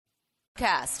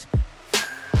Cast.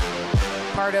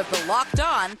 Part of the Locked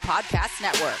On Podcast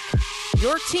Network.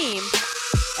 Your team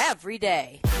every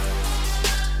day.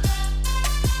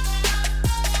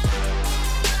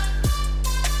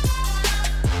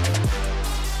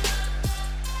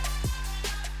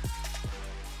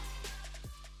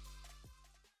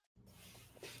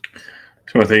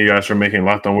 So I thank you guys for making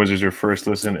Locked On Wizards your first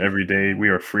listen every day. We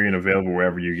are free and available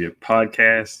wherever you get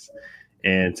podcasts.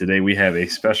 And today we have a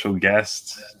special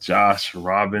guest, Josh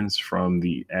Robbins from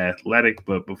The Athletic.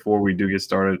 But before we do get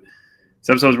started,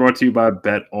 this episode is brought to you by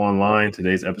Bet Online.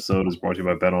 Today's episode is brought to you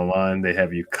by Bet Online. They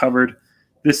have you covered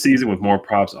this season with more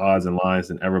props, odds, and lines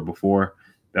than ever before.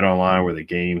 Bet Online, where the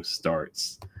game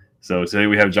starts. So today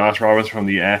we have Josh Robbins from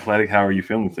The Athletic. How are you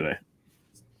feeling today?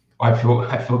 I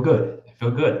feel good.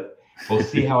 We'll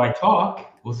see how I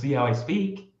talk. We'll see how I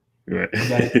speak. Right.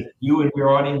 You and your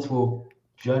audience will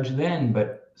judge then,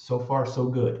 but so far so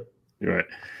good. Right.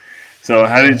 So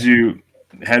how did you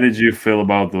feel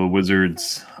about the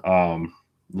Wizards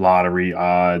lottery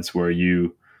odds? Were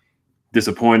you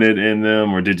disappointed in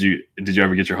them, or did you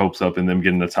ever get your hopes up in them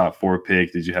getting the top 4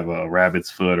 pick? Did you have a rabbit's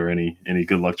foot or any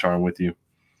good luck charm with you?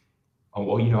 Oh,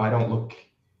 well, I don't look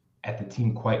at the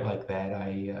team quite like that.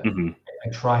 I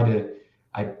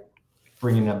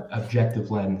bring an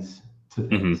objective lens to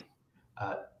things.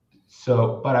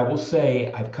 But I will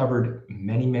say I've covered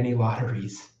many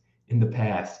lotteries in the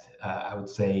past. I would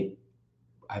say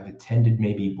I've attended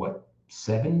maybe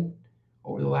 7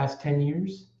 over the last 10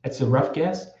 years. That's a rough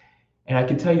guess. And I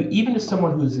can tell you, even as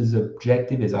someone who's as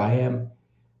objective as I am,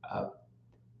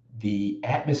 the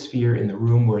atmosphere in the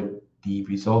room where the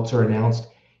results are announced,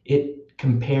 it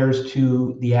compares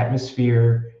to the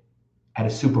atmosphere at a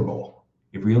Super Bowl.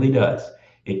 It really does.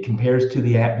 It compares to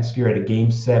the atmosphere at a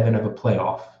Game 7 of a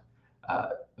playoff.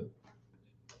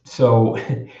 So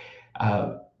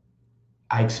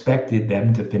I expected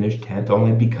them to finish 10th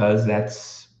only because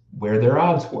that's where their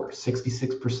odds were,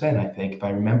 66%, I think, if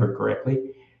I remember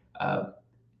correctly.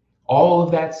 All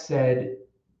of that said,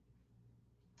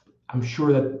 I'm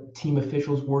sure that team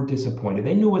officials were disappointed.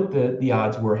 They knew what the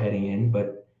odds were heading in,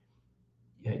 but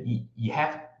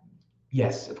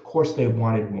yes, of course they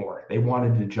wanted more. They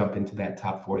wanted to jump into that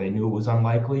top 4. They knew it was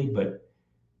unlikely, but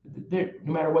no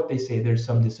matter what they say, there's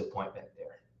some disappointment there.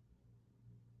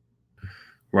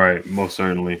 Right, most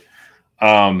certainly.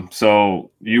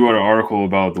 So you wrote an article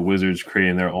about the Wizards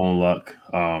creating their own luck.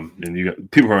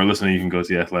 And people who are listening, you can go to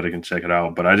The Athletic and check it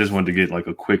out. But I just wanted to get like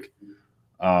a quick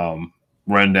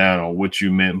rundown on what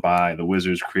you meant by the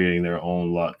Wizards creating their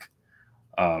own luck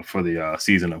for the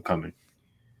season upcoming.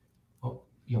 Well,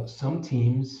 some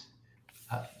teams,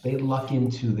 they luck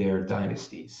into their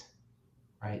dynasties,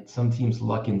 right? Some teams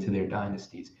luck into their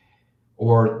dynasties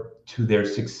or to their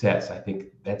success. I think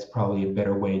that's probably a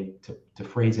better way to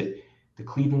phrase it. The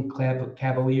Cleveland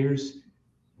Cavaliers,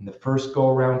 in the first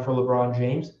go-around for LeBron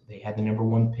James, they had the number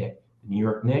 1 pick. The New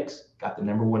York Knicks got the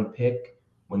number 1 pick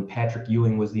when Patrick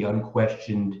Ewing was the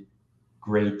unquestioned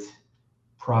great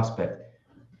prospect.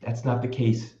 That's not the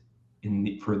case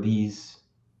for these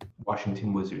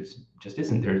Washington Wizards. Just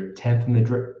isn't. They're 10th in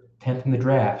the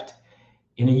draft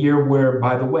in a year where,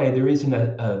 by the way, there isn't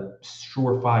a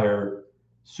surefire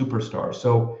superstar.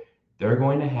 So they're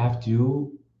going to have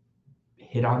to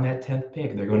hit on that 10th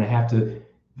pick. They're going to have to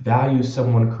value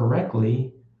someone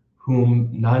correctly whom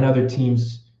 9 other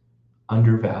teams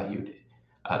undervalued.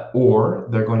 Or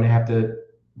they're going to have to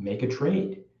make a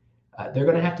trade. They're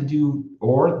going to have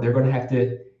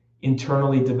to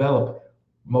internally develop,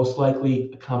 most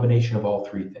likely a combination of all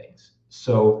 3 things.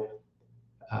 So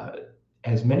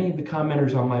as many of the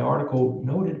commenters on my article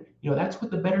noted, that's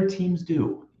what the better teams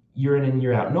do year in and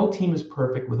year out. No team is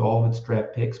perfect with all of its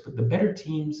draft picks, but the better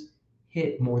teams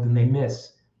hit more than they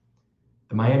miss.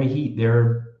 The Miami Heat,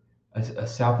 they're a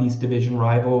Southeast Division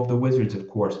rival of the Wizards, of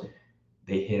course.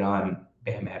 They hit on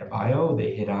Bam Adebayo.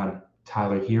 They hit on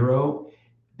Tyler Hero.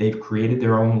 They've created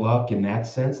their own luck in that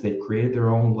sense. They've created their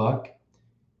own luck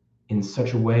in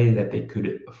such a way that they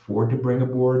could afford to bring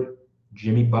aboard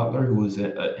Jimmy Butler, who was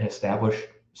an established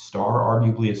star,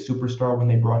 arguably a superstar when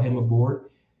they brought him aboard.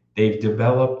 They've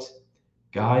developed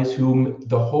guys whom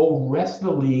the whole rest of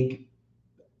the league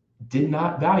did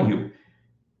not value.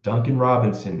 Duncan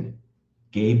Robinson,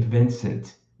 Gabe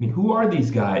Vincent. I mean, who are these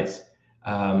guys?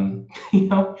 3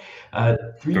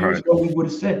 years ago, we would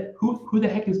have said, who the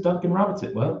heck is Duncan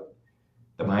Robinson? Well,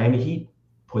 the Miami Heat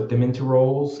put them into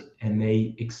roles, and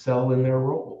they excel in their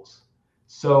roles.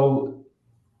 So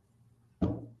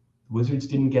Wizards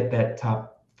didn't get that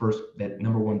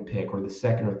number 1 pick or the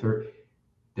second or third.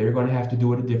 They're going to have to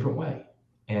do it a different way.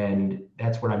 And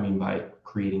that's what I mean by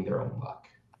creating their own luck.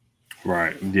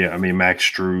 Right. Yeah. I mean, Max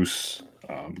Strus,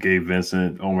 Gabe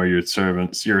Vincent, Omer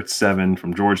Yurtseven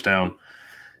from Georgetown.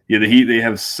 Yeah, the Heat, they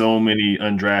have so many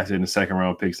undrafted and second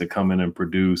round picks that come in and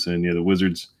produce. And the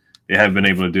Wizards, they haven't been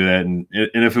able to do that. And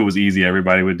if it was easy,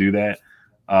 everybody would do that.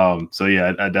 So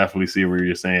yeah, I definitely see where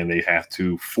you're saying they have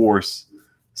to force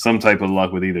some type of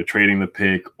luck with either trading the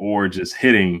pick or just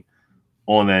hitting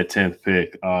on that 10th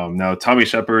pick. Now, Tommy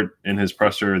Shepard in his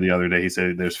presser the other day, he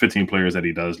said there's 15 players that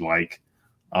he does like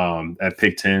at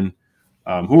pick 10.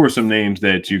 Who are some names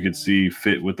that you could see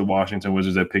fit with the Washington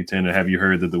Wizards at pick 10? And have you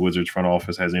heard that the Wizards front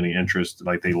office has any interest,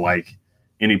 like they like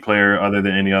any player other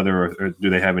than any other, or do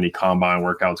they have any combine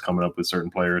workouts coming up with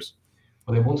certain players?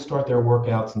 Well, they won't start their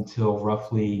workouts until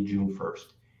roughly June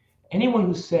 1st. Anyone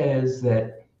who says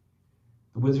that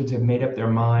the Wizards have made up their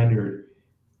mind, or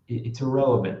it's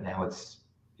irrelevant now.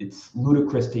 It's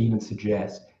ludicrous to even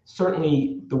suggest.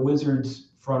 Certainly, the Wizards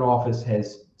front office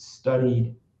has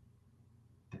studied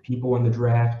the people in the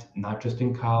draft, not just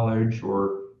in college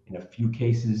or in a few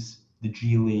cases the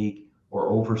G League or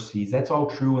overseas. That's all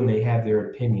true, and they have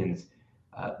their opinions,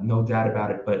 no doubt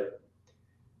about it. But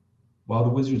while the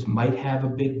Wizards might have a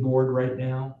big board right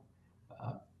now,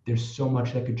 there's so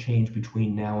much that could change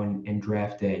between now and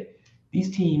draft day.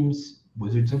 These teams,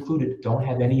 Wizards included, don't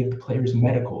have any of the players'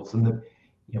 medicals, and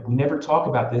we never talk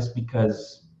about this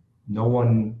because no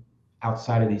one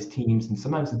outside of these teams, and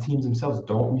sometimes the teams themselves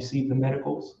don't receive the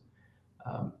medicals.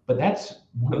 But that's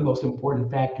one of the most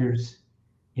important factors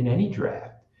in any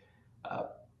draft.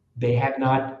 They have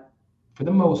not, for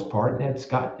the most part, and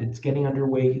it's getting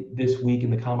underway this week in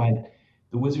the combine.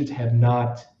 The Wizards have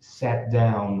not sat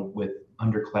down with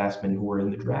underclassmen who are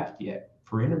in the draft yet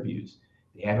for interviews.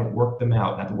 They haven't worked them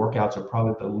out. Now, the workouts are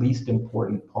probably the least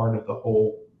important part of the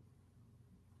whole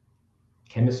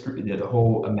chemistry, the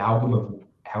whole amalgam of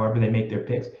however they make their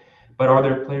picks. But are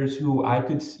there players who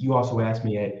you also asked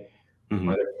me, Ed, are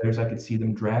there players I could see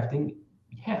them drafting?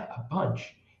 Yeah, a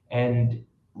bunch. And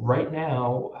right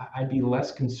now, I'd be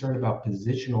less concerned about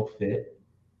positional fit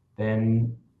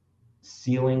than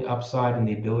ceiling upside and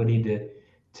the ability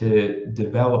to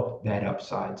develop that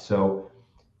upside. So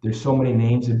there's so many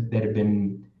names that have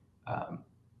been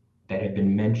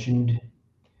mentioned.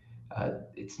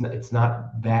 It's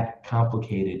not that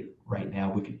complicated right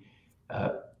now. We could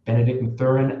Benedict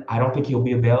Mathurin. I don't think he'll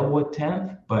be available at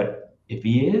 10th, but if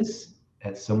he is,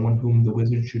 that's someone whom the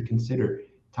Wizards should consider.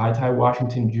 Ty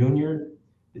Washington Jr.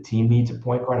 The team needs a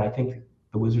point guard. I think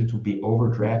the Wizards would be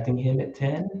overdrafting him at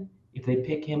 10 if they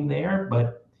pick him there,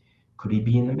 but could he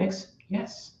be in the mix?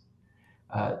 Yes.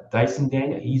 Dyson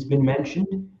Daniel, he's been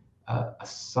mentioned. A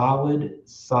solid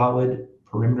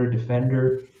perimeter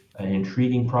defender, an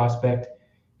intriguing prospect.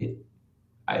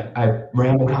 I've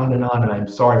rambled on, and I'm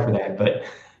sorry for that, but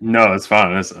no, it's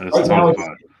fine. It's right totally now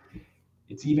fine.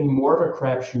 It's even more of a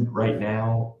crapshoot right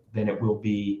now than it will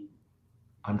be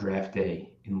on draft day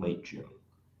in late June.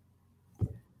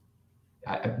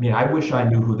 I mean, I wish I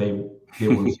knew who they were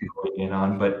zeroing in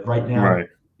on, but right now, right.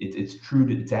 It's true.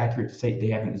 It's accurate to say they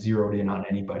haven't zeroed in on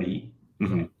anybody.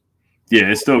 Mm-hmm.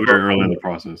 Yeah, it's still very early in the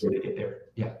process. To get there.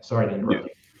 Yeah, sorry to interrupt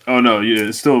you. Oh no, yeah,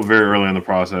 it's still very early in the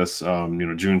process.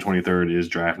 June 23rd is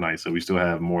draft night, so we still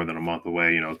have more than a month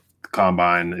away. The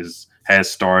combine has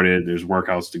started. There's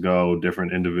workouts to go,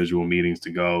 different individual meetings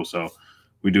to go. So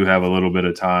we do have a little bit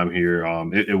of time here.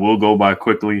 It will go by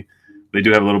quickly. They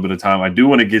do have a little bit of time. I do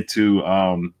want to get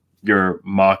to your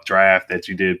mock draft that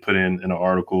you did put in an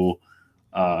article.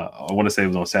 I want to say it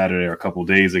was on Saturday or a couple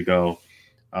days ago.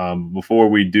 Before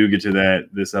we do get to that,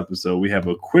 this episode, we have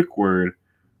a quick word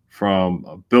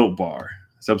from Built Bar.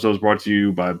 This episode is brought to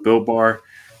you by Built Bar.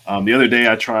 The other day,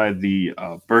 I tried the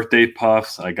birthday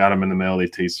puffs. I got them in the mail. They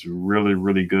taste really,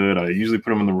 really good. I usually put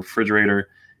them in the refrigerator,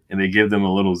 and they give them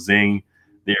a little zing.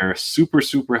 They are super,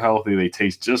 super healthy. They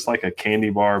taste just like a candy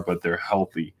bar, but they're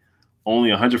healthy. Only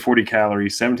 140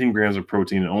 calories, 17 grams of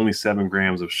protein, and only 7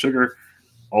 grams of sugar.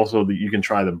 Also, you can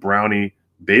try the brownie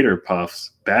batter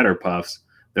puffs.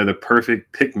 They're the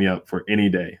perfect pick-me-up for any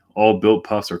day. All Built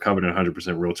Puffs are covered in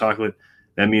 100% real chocolate.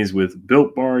 That means with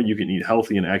Built Bar, you can eat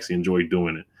healthy and actually enjoy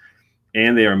doing it.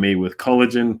 And they are made with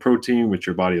collagen protein, which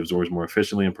your body absorbs more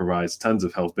efficiently and provides tons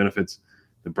of health benefits.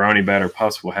 The brownie batter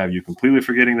puffs will have you completely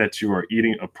forgetting that you are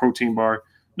eating a protein bar.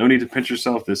 No need to pinch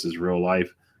yourself. This is real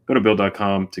life. Go to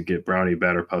Built.com to get brownie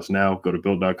batter puffs now. Go to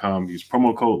Built.com, use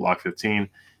promo code LOCK15,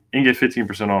 and get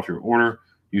 15% off your order.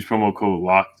 Use promo code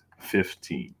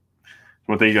LOCK15.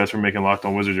 I want to thank you guys for making Locked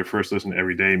On Wizards your first listen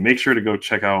every day. Make sure to go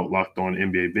check out Locked On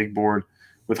NBA Big Board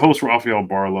with host Rafael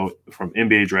Barlow from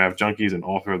NBA Draft Junkies and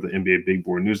author of the NBA Big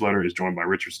Board newsletter is joined by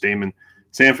Richard Stayman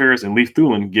Sam Ferris and Leif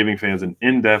Thulin, giving fans an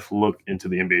in-depth look into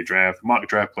the NBA draft, mock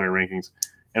draft player rankings,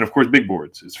 and of course, Big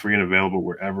Boards. It's free and available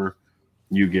wherever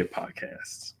you get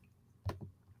podcasts.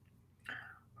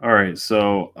 All right,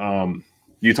 so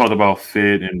you talked about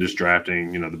fit and just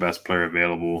drafting, the best player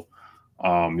available.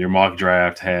 Your mock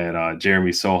draft had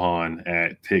Jeremy Sohan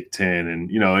at pick 10, and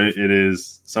it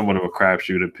is somewhat of a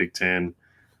crapshoot at pick 10.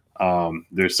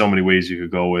 There's so many ways you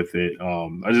could go with it.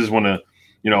 I just want to,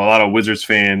 a lot of Wizards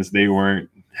fans, they weren't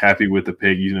happy with the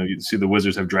pick. You see the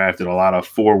Wizards have drafted a lot of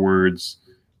forwards: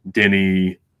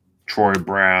 Denny, Troy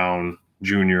Brown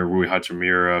Jr., Rui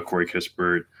Hachimura, Corey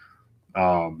Kispert.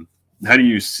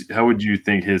 How would you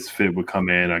think his fit would come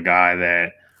in? A guy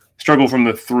that struggled from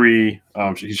the three.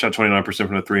 He shot 29%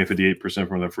 from the three and 58%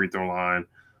 from the free throw line.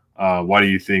 Why do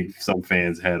you think some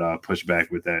fans had pushed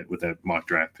back with that mock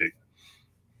draft pick?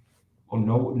 Well,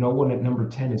 no one at number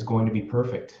 10 is going to be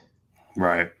perfect.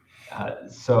 Right.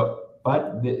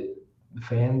 But the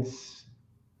fans,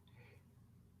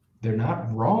 they're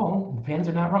not wrong. The fans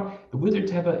are not wrong. The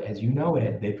Wizards have as you know,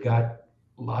 Ed, they've got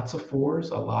lots of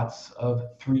fours, lots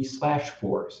of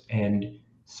 3/4s, and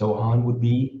Sohan would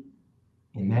be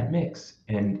in that mix.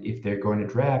 And if they're going to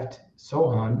draft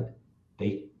Sohan,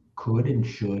 they could and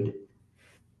should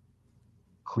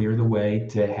clear the way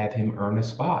to have him earn a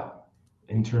spot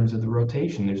in terms of the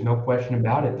rotation. There's no question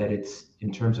about it that it's,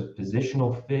 in terms of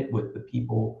positional fit with the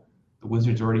people the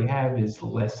Wizards already have, is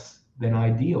less than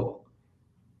ideal.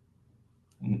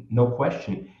 No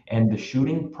question. And the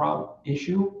shooting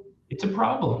issue, it's a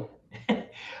problem,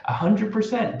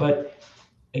 100%. But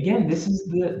again, this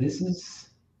is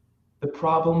the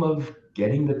problem of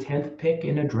getting the 10th pick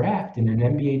in a draft, in an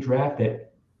NBA draft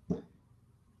that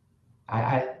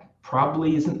I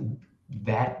probably isn't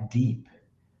that deep.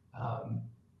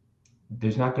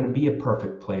 There's not going to be a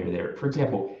perfect player there. For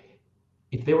example,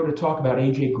 if they were to talk about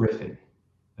AJ Griffin,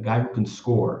 a guy who can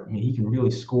score, he can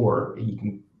really score. He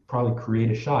can probably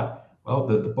create a shot. Well,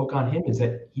 the book on him is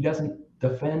that he doesn't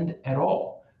defend at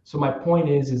all. So my point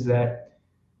is that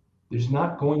there's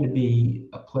not going to be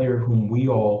a player whom we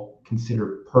all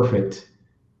consider perfect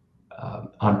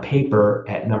on paper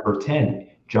at number 10.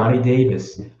 Johnny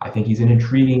Davis, I think he's an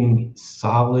intriguing,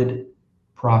 solid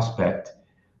prospect.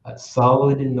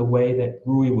 Solid in the way that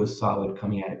Rui was solid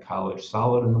coming out of college,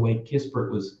 solid in the way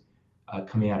Kispert was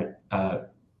coming out of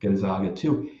Gonzaga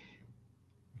too.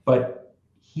 But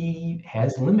he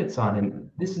has limits on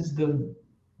him. This is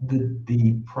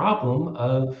the problem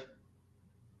of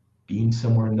being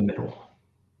somewhere in the middle.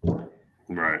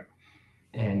 Right.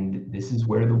 And this is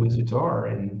where the Wizards are,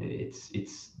 and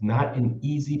it's not an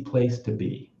easy place to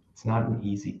be. It's not an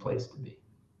easy place to be.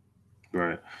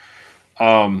 Right.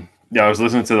 Yeah, I was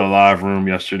listening to the live room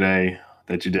yesterday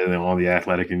that you did on The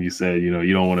Athletic, and you said,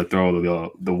 you don't want to throw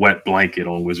the wet blanket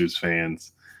on Wizards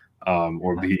fans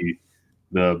or be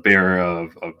the bearer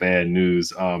of bad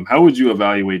news. How would you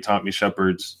evaluate Tommy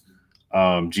Shepard's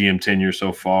GM tenure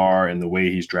so far and the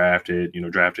way he's drafted?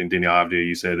 Drafting Deni Avdija,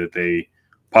 you said that they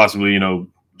possibly,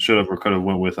 should have or could have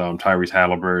went with Tyrese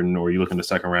Halliburton, or you look in the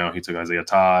second round, he took Isaiah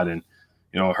Todd, and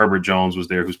Herbert Jones was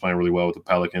there, who's playing really well with the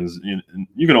Pelicans.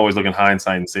 You can always look in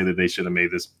hindsight and say that they should have made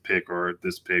this pick or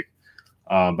this pick.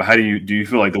 But how do you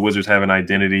feel like the Wizards have an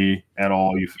identity at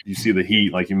all? You see the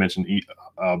Heat, like you mentioned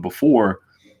before,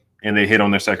 and they hit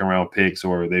on their second round picks,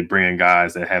 or they bring in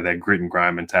guys that have that grit and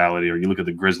grind mentality. Or you look at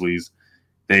the Grizzlies,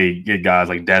 they get guys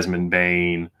like Desmond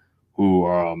Bane, who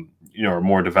are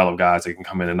more developed guys that can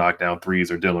come in and knock down threes,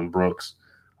 or Dylan Brooks.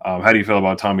 How do you feel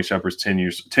about Tommy Shepard's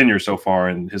tenure so far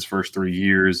in his first 3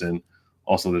 years, and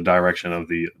also the direction of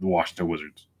the Washington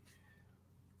Wizards?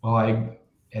 Well,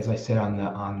 as I said on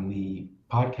the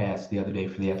podcast the other day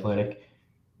for The Athletic,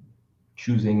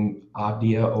 choosing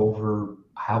Avdija over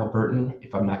Halliburton,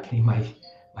 if I'm not getting my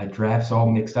drafts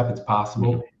all mixed up, it's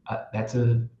possible.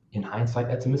 In hindsight,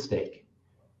 that's a mistake.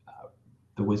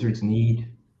 The Wizards need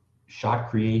shot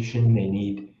creation. They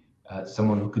need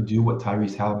someone who could do what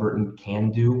Tyrese Halliburton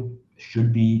can do,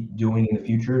 should be doing in the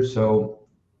future. So,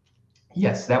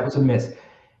 yes, that was a miss.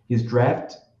 His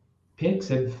draft picks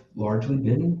have largely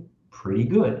been pretty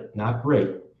good, not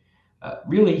great.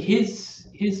 Really,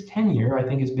 his tenure, I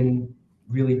think, has been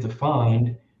really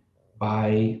defined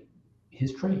by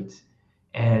his trades.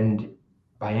 And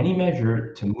by any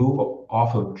measure, to move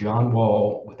off of John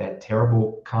Wall with that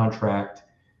terrible contract,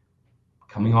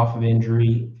 coming off of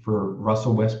injury for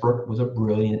Russell Westbrook, was a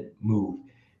brilliant move.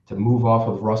 To move off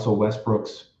of Russell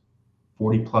Westbrook's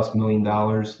 $40+ million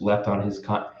left on his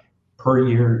per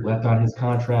year left on his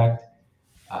contract,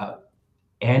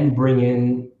 and bring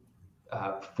in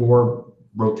 4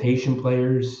 rotation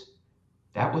players,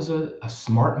 that was a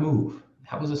smart move.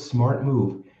 That was a smart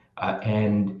move.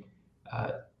 And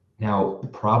now the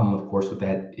problem, of course, with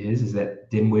that is that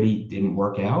Dinwiddie didn't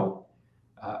work out.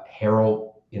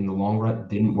 Harrell in the long run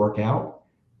didn't work out.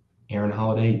 Aaron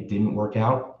Holiday didn't work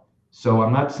out. So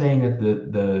I'm not saying that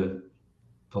the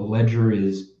ledger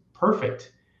is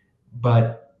perfect,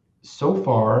 but so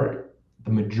far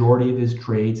the majority of his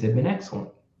trades have been excellent,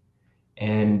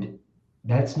 and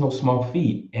that's no small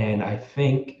feat. And I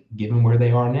think, given where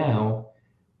they are now,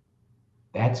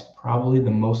 that's probably the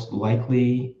most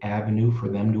likely avenue for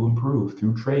them to improve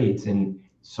through trades. And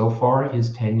so far,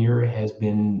 his tenure has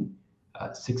been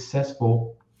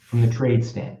successful from the trade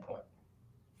standpoint.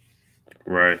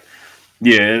 Right.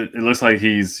 Yeah, it looks like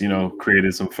he's,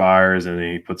 created some fires and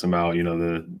he puts them out,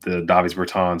 the Davis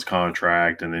Bertans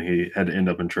contract, and then he had to end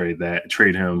up and trade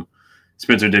him.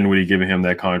 Spencer Dinwiddie giving him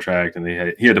that contract, and he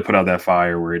had to put out that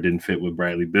fire where it didn't fit with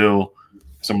Bradley Beal,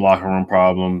 some locker room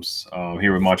problems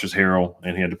here with Montrezl Harrell,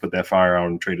 and he had to put that fire out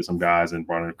and traded some guys and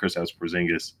brought in Kristaps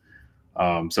Porzingis.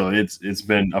 So it's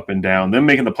been up and down. Them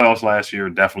making the playoffs last year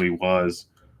definitely was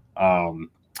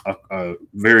a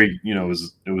very,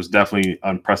 it was definitely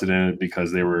unprecedented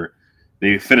because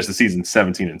they finished the season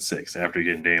 17-6 after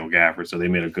getting Daniel Gafford, so they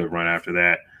made a good run after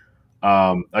that.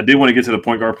 I did want to get to the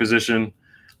point guard position.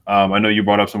 I know you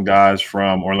brought up some guys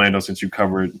from Orlando since you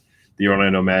covered the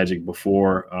Orlando Magic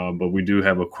before, but we do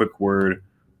have a quick word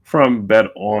from Bet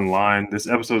Online. This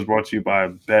episode is brought to you by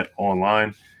Bet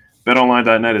Online.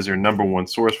 BetOnline.net is your number one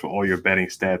source for all your betting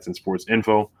stats and sports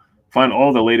info. Find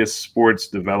all the latest sports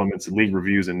developments, league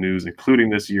reviews, and news, including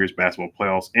this year's basketball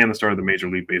playoffs and the start of the Major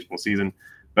League Baseball season.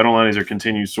 BetOnline is your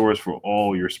continued source for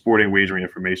all your sporting wagering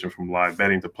information, from live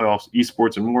betting to playoffs,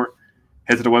 esports, and more.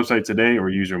 Head to the website today or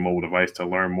use your mobile device to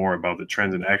learn more about the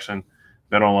trends in action.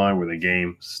 BetOnline, where the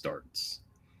game starts.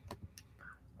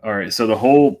 All right, so the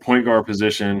whole point guard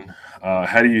position,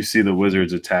 how do you see the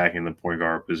Wizards attacking the point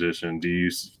guard position?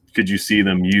 Could you see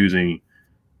them using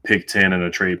pick 10 in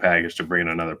a trade package to bring in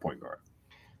another point guard?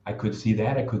 I could see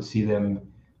that. I could see them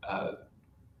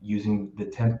using the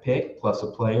 10th pick plus a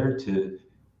player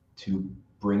to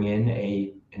bring in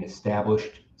an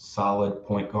established, solid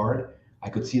point guard. I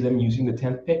could see them using the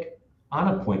 10th pick on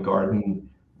a point guard. And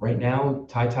right now,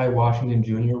 Ty Washington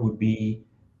Jr. would be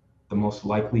the most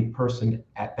likely person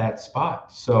at that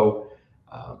spot. So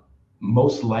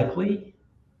most likely,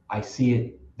 I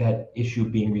see that issue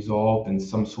being resolved in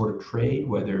some sort of trade,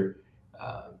 whether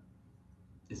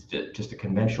it's just a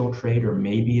conventional trade or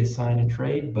maybe a sign and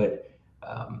trade. But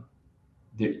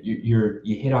you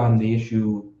hit on the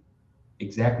issue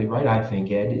exactly right, I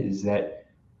think, Ed, is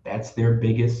that's their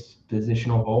biggest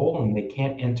positional hole, and they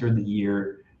can't enter the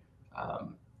year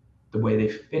the way they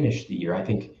finished the year. I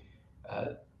think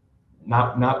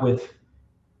not with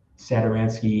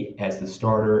Satoransky as the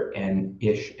starter and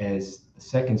Ish as the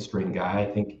second string guy. I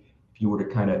think if you were to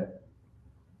kind of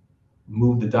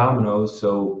move the dominoes,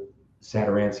 so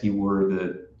Satoransky were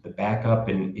the backup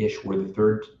and Ish were the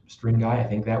third string guy, I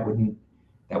think that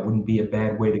wouldn't be a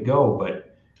bad way to go.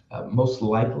 But most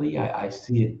likely, I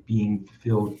see it being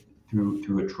filled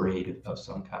through a trade of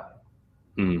some kind.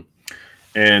 Mm-hmm.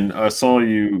 And I saw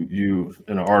you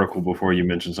in an article before, you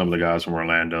mentioned some of the guys from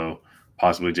Orlando,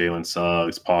 possibly Jalen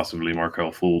Suggs, possibly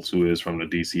Markelle Fultz, who is from the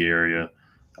DC area,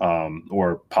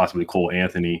 or possibly Cole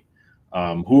Anthony.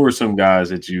 Who are some guys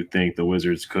that you think the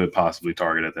Wizards could possibly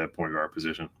target at that point guard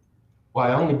position? Well,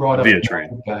 I only brought up via trade.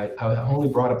 I only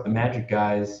brought up the Magic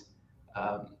guys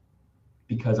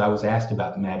because I was asked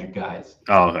about the Magic guys.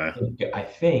 Oh, okay. I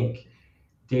think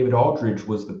David Aldridge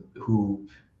who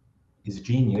is a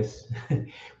genius,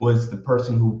 was the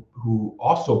person who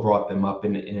also brought them up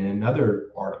in another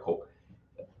article.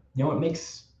 It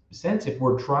makes sense if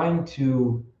we're trying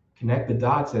to connect the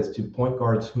dots as to point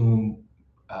guards whom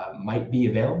might be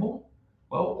available.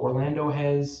 Well, Orlando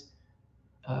has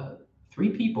 3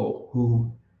 people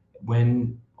who,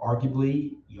 when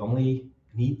arguably you only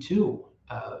need 2.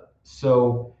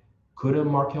 So could a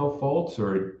Markelle Fultz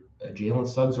or a Jalen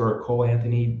Suggs or a Cole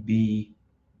Anthony be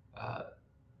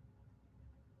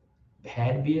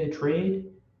had via trade?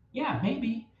 Yeah,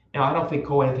 maybe. Now, I don't think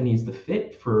Cole Anthony is the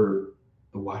fit for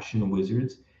the Washington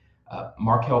Wizards.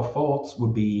 Markelle Fultz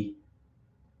would be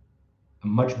a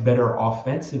much better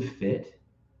offensive fit,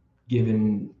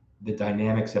 given the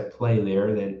dynamics at play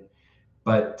there.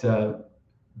 But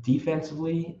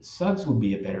defensively, Suggs would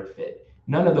be a better fit.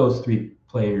 None of those 3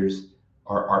 players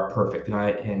are perfect,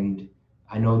 and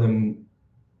I know them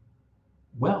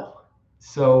well.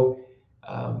 So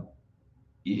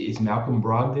is Malcolm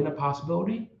Brogdon a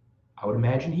possibility? I would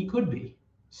imagine he could be.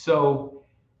 So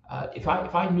if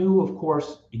I knew, of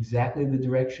course, exactly the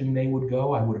direction they would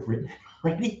go, I would have written it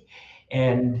already.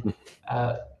 And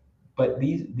but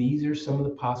these are some of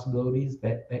the possibilities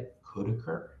that could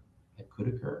occur. That could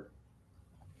occur.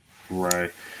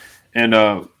 Right. And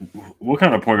what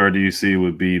kind of point guard do you see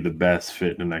would be the best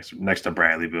fit in the next to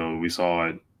Bradley Beal? We saw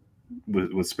it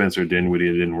with Spencer Dinwiddie;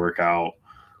 it didn't work out.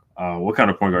 What kind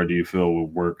of point guard do you feel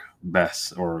would work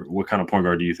best, or what kind of point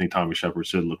guard do you think Tommy Shepard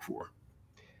should look for?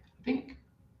 I think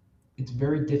it's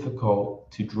very difficult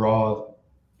to draw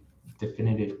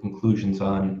definitive conclusions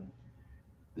on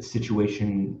the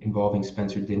situation involving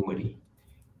Spencer Dinwiddie.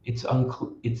 It's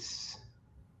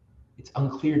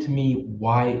unclear to me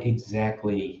why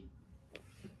exactly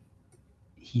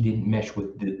he didn't mesh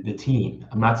with the team.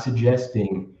 I'm not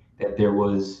suggesting that there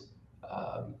was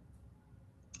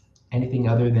anything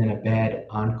other than a bad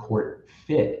on-court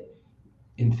fit.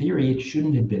 In theory, it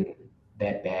shouldn't have been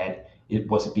that bad. It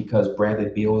wasn't because Bradley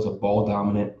Beal is a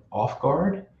ball-dominant off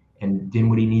guard and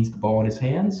Dinwiddie needs the ball in his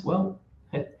hands. Well,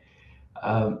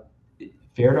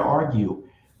 fair to argue.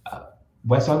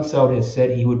 Wes Unseld has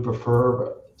said he would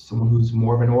prefer someone who's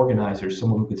more of an organizer,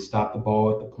 someone who could stop the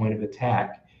ball at the point of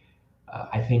attack.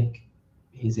 I think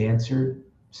his answer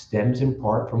stems in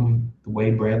part from the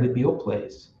way Bradley Beal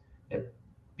plays. That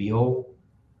Beal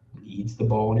needs the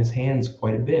ball in his hands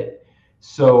quite a bit.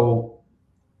 So,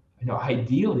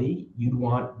 ideally, you'd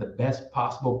want the best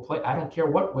possible play. I don't care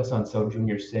what Wes Unseld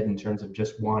Jr. said in terms of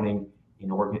just wanting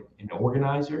an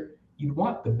organizer. You'd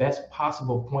want the best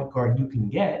possible point guard you can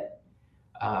get.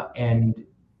 And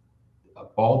a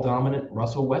ball-dominant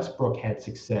Russell Westbrook had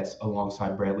success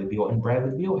alongside Bradley Beal, and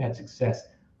Bradley Beal had success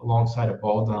alongside a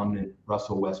ball-dominant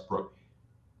Russell Westbrook.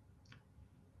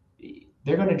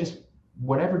 They're going to just,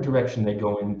 whatever direction they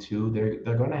go into,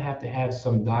 they're going to have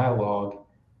some dialogue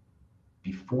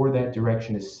before that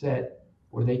direction is set,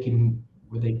 where they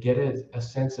get a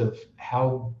sense of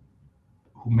how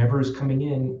whomever is coming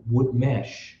in would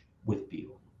mesh with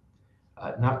Beal.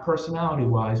 Not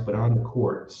personality-wise, but on the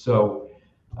court. So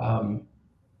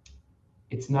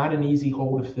it's not an easy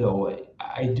hole to fill.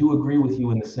 I do agree with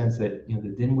you in the sense that the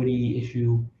Dinwiddie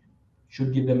issue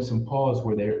should give them some pause,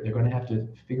 where they're going to have to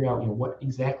figure out what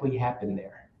exactly happened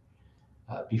there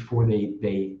before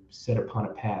they set upon a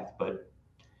path. But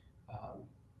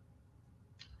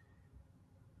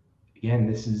again,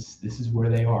 this is where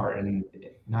they are, and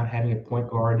not having a point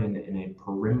guard in a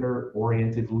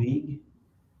perimeter-oriented league,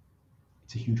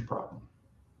 it's a huge problem.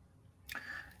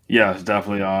 Yeah, it's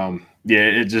definitely.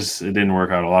 It didn't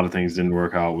work out. A lot of things didn't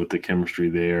work out with the chemistry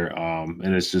there,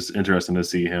 and it's just interesting to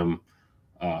see him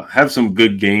have some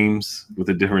good games with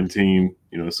a different team,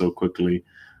 so quickly.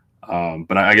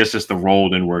 But I guess just the role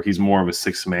didn't work. He's more of a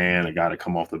sixth man, a guy to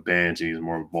come off the bench, and he's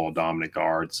more of a ball dominant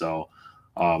guard. So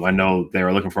I know they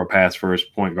were looking for a pass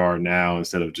first point guard now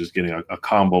instead of just getting a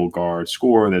combo guard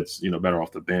scorer that's better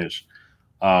off the bench.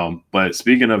 But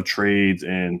speaking of trades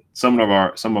and some of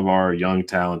our young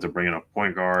talent to bring in a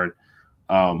point guard,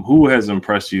 who has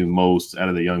impressed you most out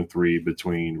of the young three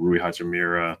between Rui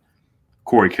Hachimura,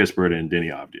 Corey Kispert, and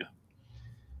Deni Avdija?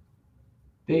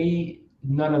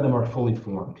 None of them are fully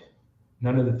formed.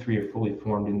 None of the three are fully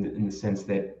formed in the sense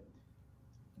that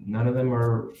none of them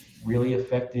are really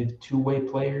effective two-way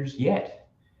players yet.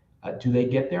 Do they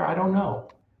get there? I don't know.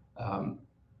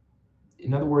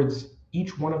 In other words,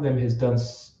 each one of them has done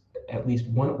at least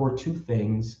one or two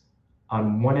things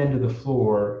on one end of the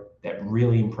floor that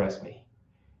really impressed me.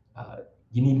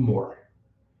 You need more,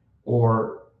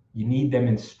 or you need them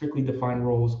in strictly defined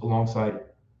roles alongside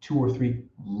two or three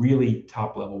really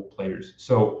top-level players.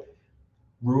 So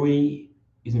Rui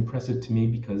is impressive to me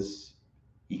because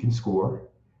he can score.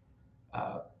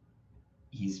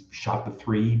 He's shot the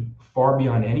three far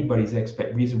beyond anybody's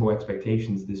reasonable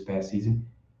expectations this past season,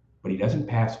 but he doesn't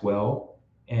pass well.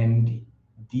 And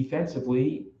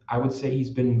defensively, I would say he's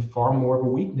been far more of a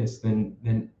weakness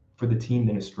than for the team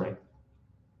than a strength.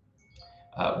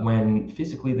 When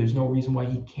physically, there's no reason why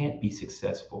he can't be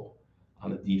successful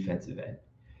on the defensive end.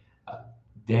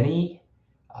 Deni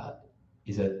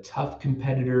is a tough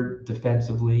competitor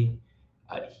defensively.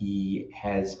 He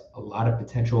has a lot of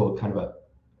potential,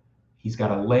 he's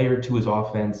got a layer to his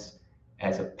offense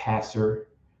as a passer,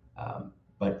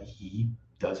 but he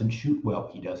doesn't shoot well.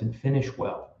 He doesn't finish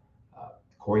well.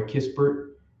 Corey Kispert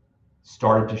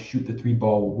started to shoot the three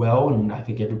ball well, and I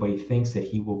think everybody thinks that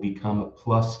he will become a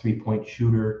plus 3-point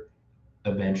shooter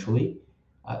eventually.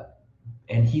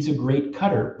 And he's a great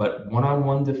cutter, but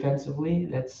one-on-one defensively,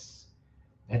 that's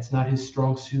not his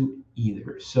strong suit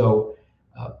either. So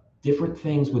different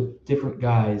things with different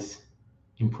guys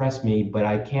impress me, but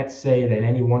I can't say that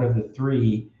any one of the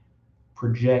three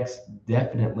projects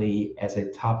definitely as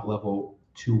a top-level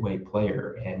two-way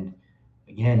player. And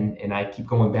again, and I keep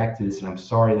going back to this, and I'm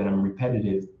sorry that I'm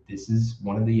repetitive. This is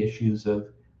one of the issues of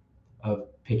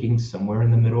picking somewhere in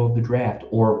the middle of the draft,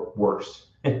 or worse.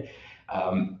 It's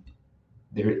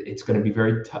going to be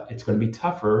it's going to be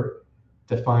tougher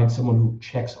to find someone who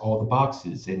checks all the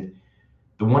boxes. And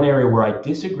the one area where I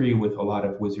disagree with a lot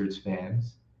of Wizards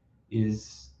fans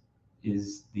is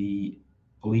the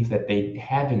belief that they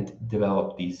haven't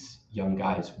developed these young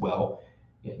guys well.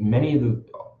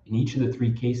 In each of the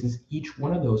three cases, each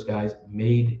one of those guys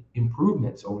made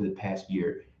improvements over the past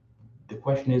year. The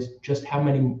question is just how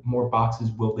many more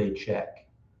boxes will they check?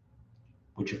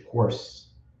 Which, of course,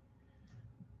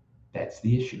 that's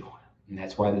the issue. And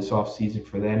that's why this offseason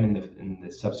for them and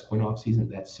the subsequent offseason,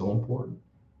 that's so important.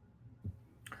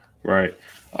 Right.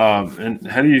 And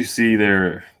how do you see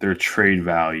their trade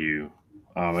value?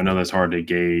 I know that's hard to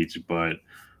gauge, but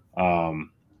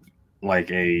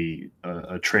like a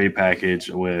trade package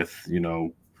with,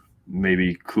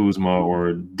 maybe Kuzma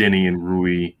or Denny and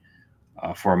Rui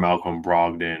for Malcolm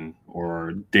Brogdon,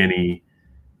 or Denny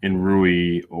and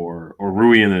Rui, or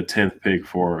Rui in the 10th pick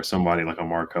for somebody like a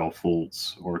Markelle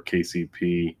Fultz or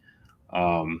KCP.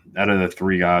 Out of the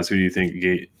three guys, who do you think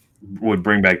would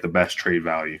bring back the best trade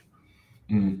value?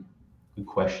 Good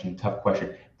question. Tough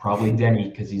question. Probably Denny,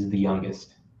 because he's the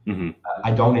youngest. Mm-hmm.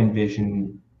 I don't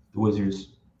envision the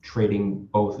Wizards trading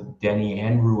both Denny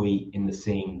and Rui in the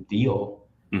same deal.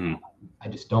 Mm-hmm. I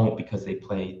just don't, because they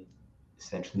play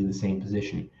essentially the same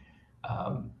position.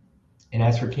 And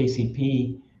as for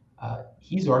KCP,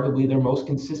 he's arguably their most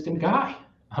consistent guy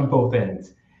on both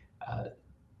ends.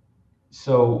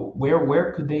 So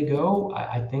where could they go?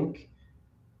 I think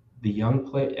the young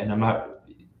play, and I'm not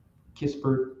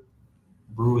Kispert,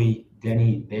 Rui,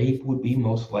 Denny, they would be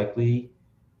most likely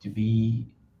to be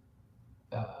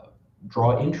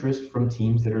draw interest from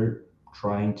teams that are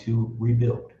trying to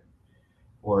rebuild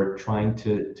or trying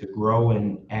to grow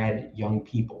and add young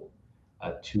people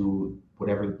to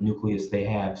whatever nucleus they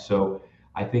have. So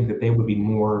I think that they would be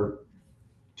more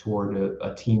toward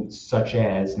a team such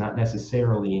as, not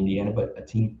necessarily Indiana, but a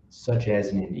team such as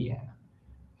in Indiana.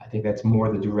 I think that's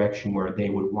more the direction where they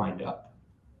would wind up.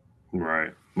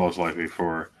 Right. Most likely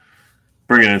for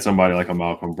bringing in somebody like a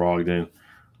Malcolm Brogdon.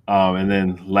 And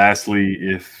then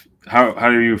lastly, how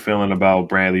are you feeling about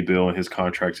Bradley Beal and his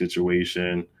contract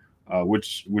situation?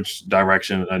 Which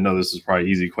direction? I know this is probably an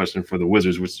easy question for the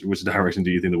Wizards. Which direction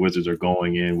do you think the Wizards are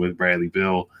going in with Bradley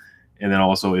Beal? And then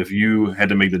also, if you had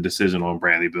to make the decision on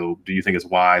Bradley Beal, do you think it's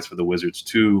wise for the Wizards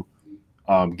to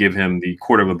give him the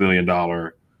 $250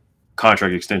 million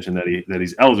contract extension that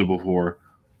he's eligible for,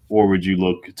 or would you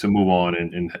look to move on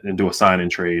and do a sign and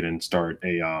trade and start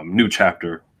a new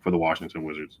chapter for the Washington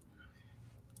Wizards?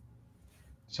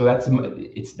 So that's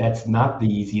not the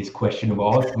easiest question of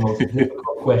all. It's the most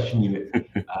difficult question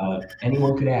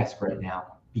anyone could ask right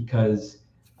now, because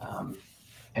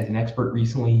as an expert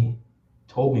recently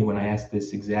told me when I asked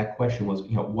this exact question was,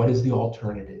 what is the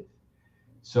alternative?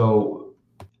 So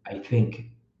I think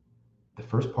the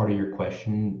first part of your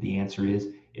question, the answer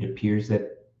is, it appears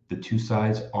that the two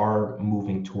sides are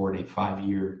moving toward a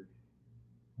 5-year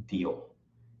deal.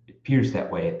 It appears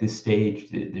that way at this stage.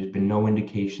 There's been no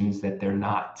indications that they're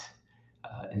not.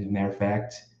 As a matter of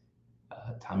fact,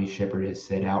 Tommy Shepard has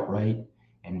said outright,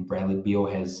 and Bradley Beal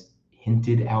has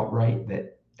hinted outright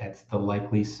that that's the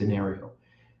likely scenario.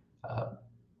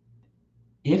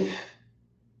 If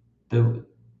the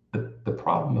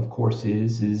problem, of course,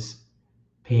 is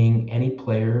paying any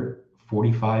player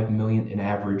an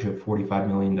average of $45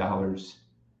 million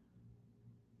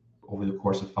over the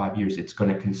course of 5 years, it's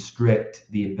going to constrict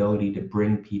the ability to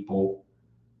bring people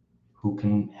who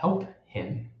can help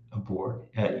him aboard.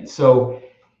 So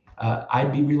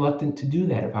I'd be reluctant to do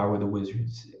that if I were the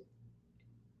Wizards.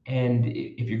 And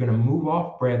if you're going to move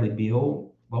off Bradley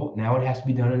Beal, well, now it has to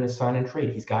be done in a sign and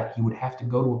trade. He would have to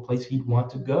go to a place he'd want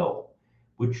to go,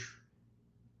 which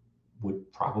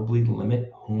would probably limit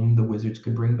whom the Wizards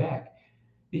could bring back.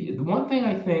 The one thing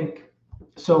I think,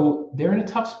 so they're in a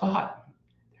tough spot.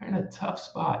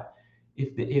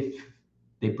 If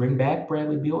they bring back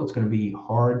Bradley Beal, it's going to be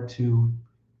hard to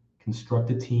construct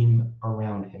a team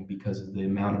around him because of the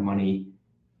amount of money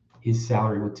his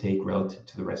salary would take relative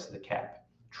to the rest of the cap.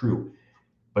 True.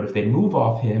 But if they move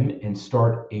off him and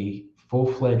start a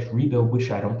full-fledged rebuild, which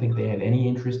I don't think they have any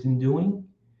interest in doing,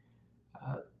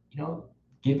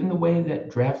 given the way that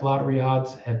draft lottery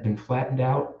odds have been flattened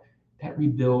out, that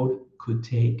rebuild could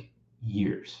take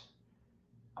years.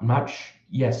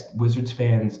 Yes, Wizards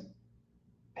fans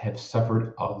have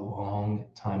suffered a long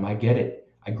time. I get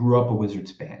it. I grew up a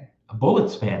Wizards fan, a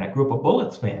Bullets fan. I grew up a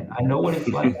Bullets fan. I know what it's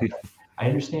like. I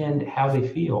understand how they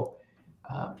feel.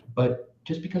 But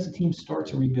just because a team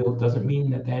starts a rebuild doesn't mean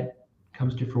that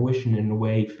comes to fruition in a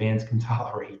way fans can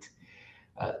tolerate.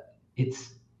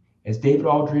 It's, as David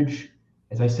Aldridge,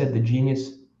 as I said, the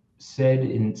genius said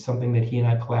in something that he and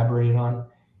I collaborated on,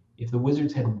 if the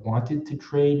Wizards had wanted to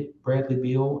trade Bradley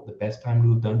Beal, the best time to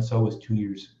have done so was 2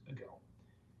 years ago.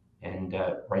 And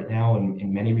right now,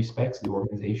 in many respects, the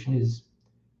organization is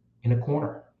in a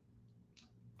corner,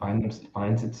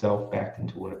 finds itself backed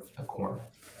into a corner.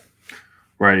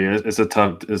 Right. It's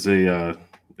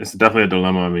definitely a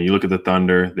dilemma. I mean, you look at the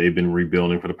Thunder; they've been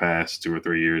rebuilding for the past 2 or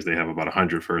 3 years. They have about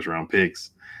 100 first-round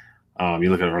picks. You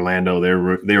look at Orlando;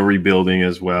 they're rebuilding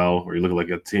as well. Or you look at like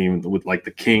a team with like the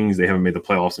Kings; they haven't made the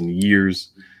playoffs in years.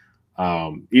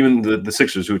 Even the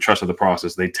Sixers, who trusted the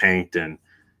process, they tanked and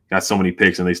got so many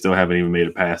picks, and they still haven't even made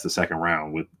it past the second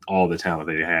round with all the talent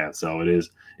they have. So it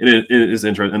is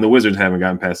interesting. And the Wizards haven't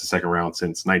gotten past the second round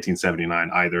since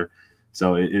 1979 either.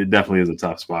 So it definitely is a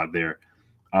tough spot there.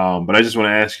 But I just want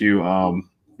to ask you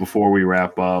before we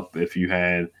wrap up, if you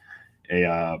had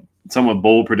a somewhat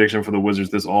bold prediction for the Wizards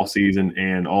this all season,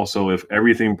 and also if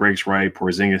everything breaks right,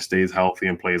 Porzingis stays healthy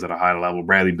and plays at a high level,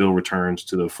 Bradley Beal returns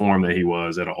to the form that he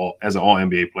was as an All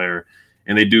NBA player,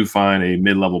 and they do find a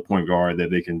mid-level point guard that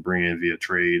they can bring in via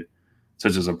trade,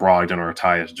 such as a Brogdon or a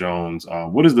Tyus Jones.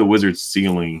 What is the Wizards'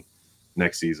 ceiling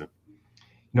next season?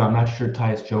 I'm not sure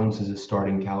Tyus Jones is a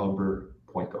starting caliber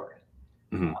point guard.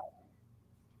 Mm-hmm.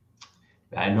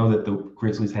 I know that the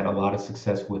Grizzlies had a lot of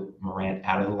success with Morant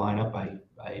out of the lineup.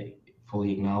 I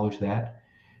fully acknowledge that.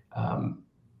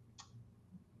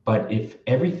 But if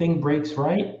everything breaks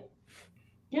right,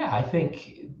 yeah, I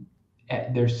think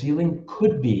their ceiling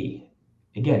could be,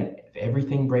 again, if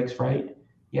everything breaks right,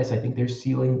 yes, I think their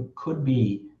ceiling could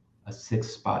be a 6th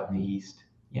spot in the East.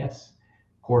 Yes.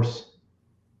 Of course,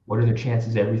 what are the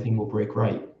chances everything will break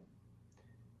right?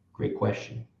 Great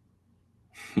question.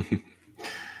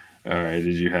 All right.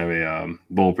 Did you have a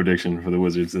bold prediction for the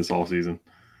Wizards this all season?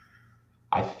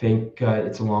 I think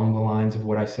it's along the lines of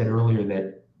what I said earlier,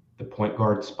 that the point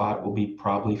guard spot will be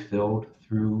probably filled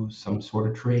through some sort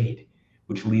of trade,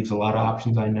 which leaves a lot of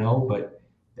options, I know, but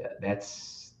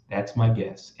that's my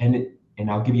guess. And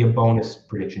I'll give you a bonus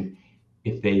prediction.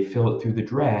 If they fill it through the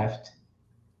draft,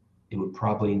 it would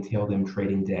probably entail them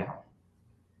trading down.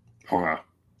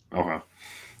 Okay.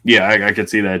 Yeah, I could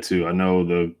see that too. I know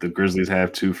the Grizzlies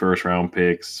have 2 first-round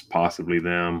picks, possibly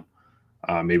them,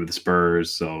 maybe the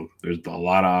Spurs. So there's a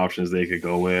lot of options they could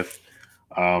go with.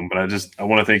 But I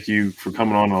want to thank you for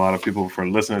coming on. A lot of people for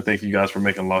listening. Thank you guys for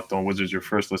making Locked On Wizards your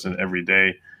first listen every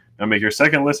day. Now make your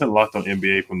second listen Locked On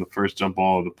NBA, from the first jump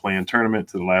ball of the play-in tournament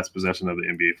to the last possession of the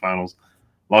NBA Finals.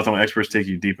 Locked On experts take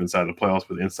you deep inside the playoffs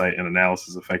with insight and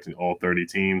analysis affecting all 30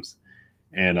 teams.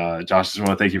 And Josh, just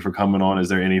want to thank you for coming on. Is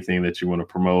there anything that you want to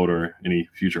promote or any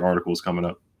future articles coming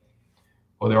up?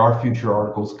 Well, there are future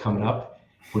articles coming up,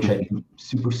 which I keep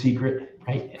super secret,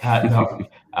 right?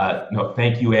 No,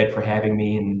 thank you, Ed, for having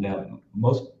me. And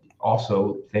most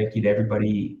also, thank you to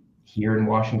everybody here in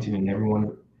Washington and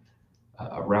everyone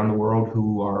around the world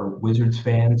who are Wizards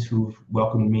fans who've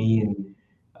welcomed me and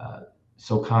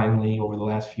so kindly over the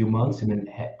last few months and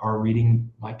are reading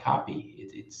my copy.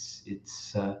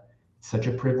 It's such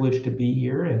a privilege to be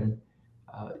here, and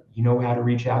you know how to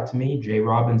reach out to me,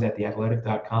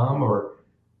 jrobbins@theathletic.com or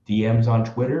DMs on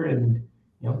Twitter. And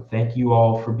thank you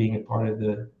all for being a part of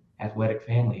the Athletic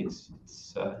family.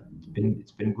 It's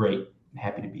been great. I'm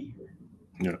happy to be here.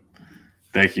 Yeah,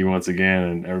 thank you once again,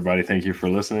 and everybody, thank you for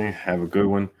listening. Have a good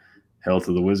one. Hail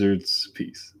to the Wizards.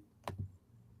 Peace.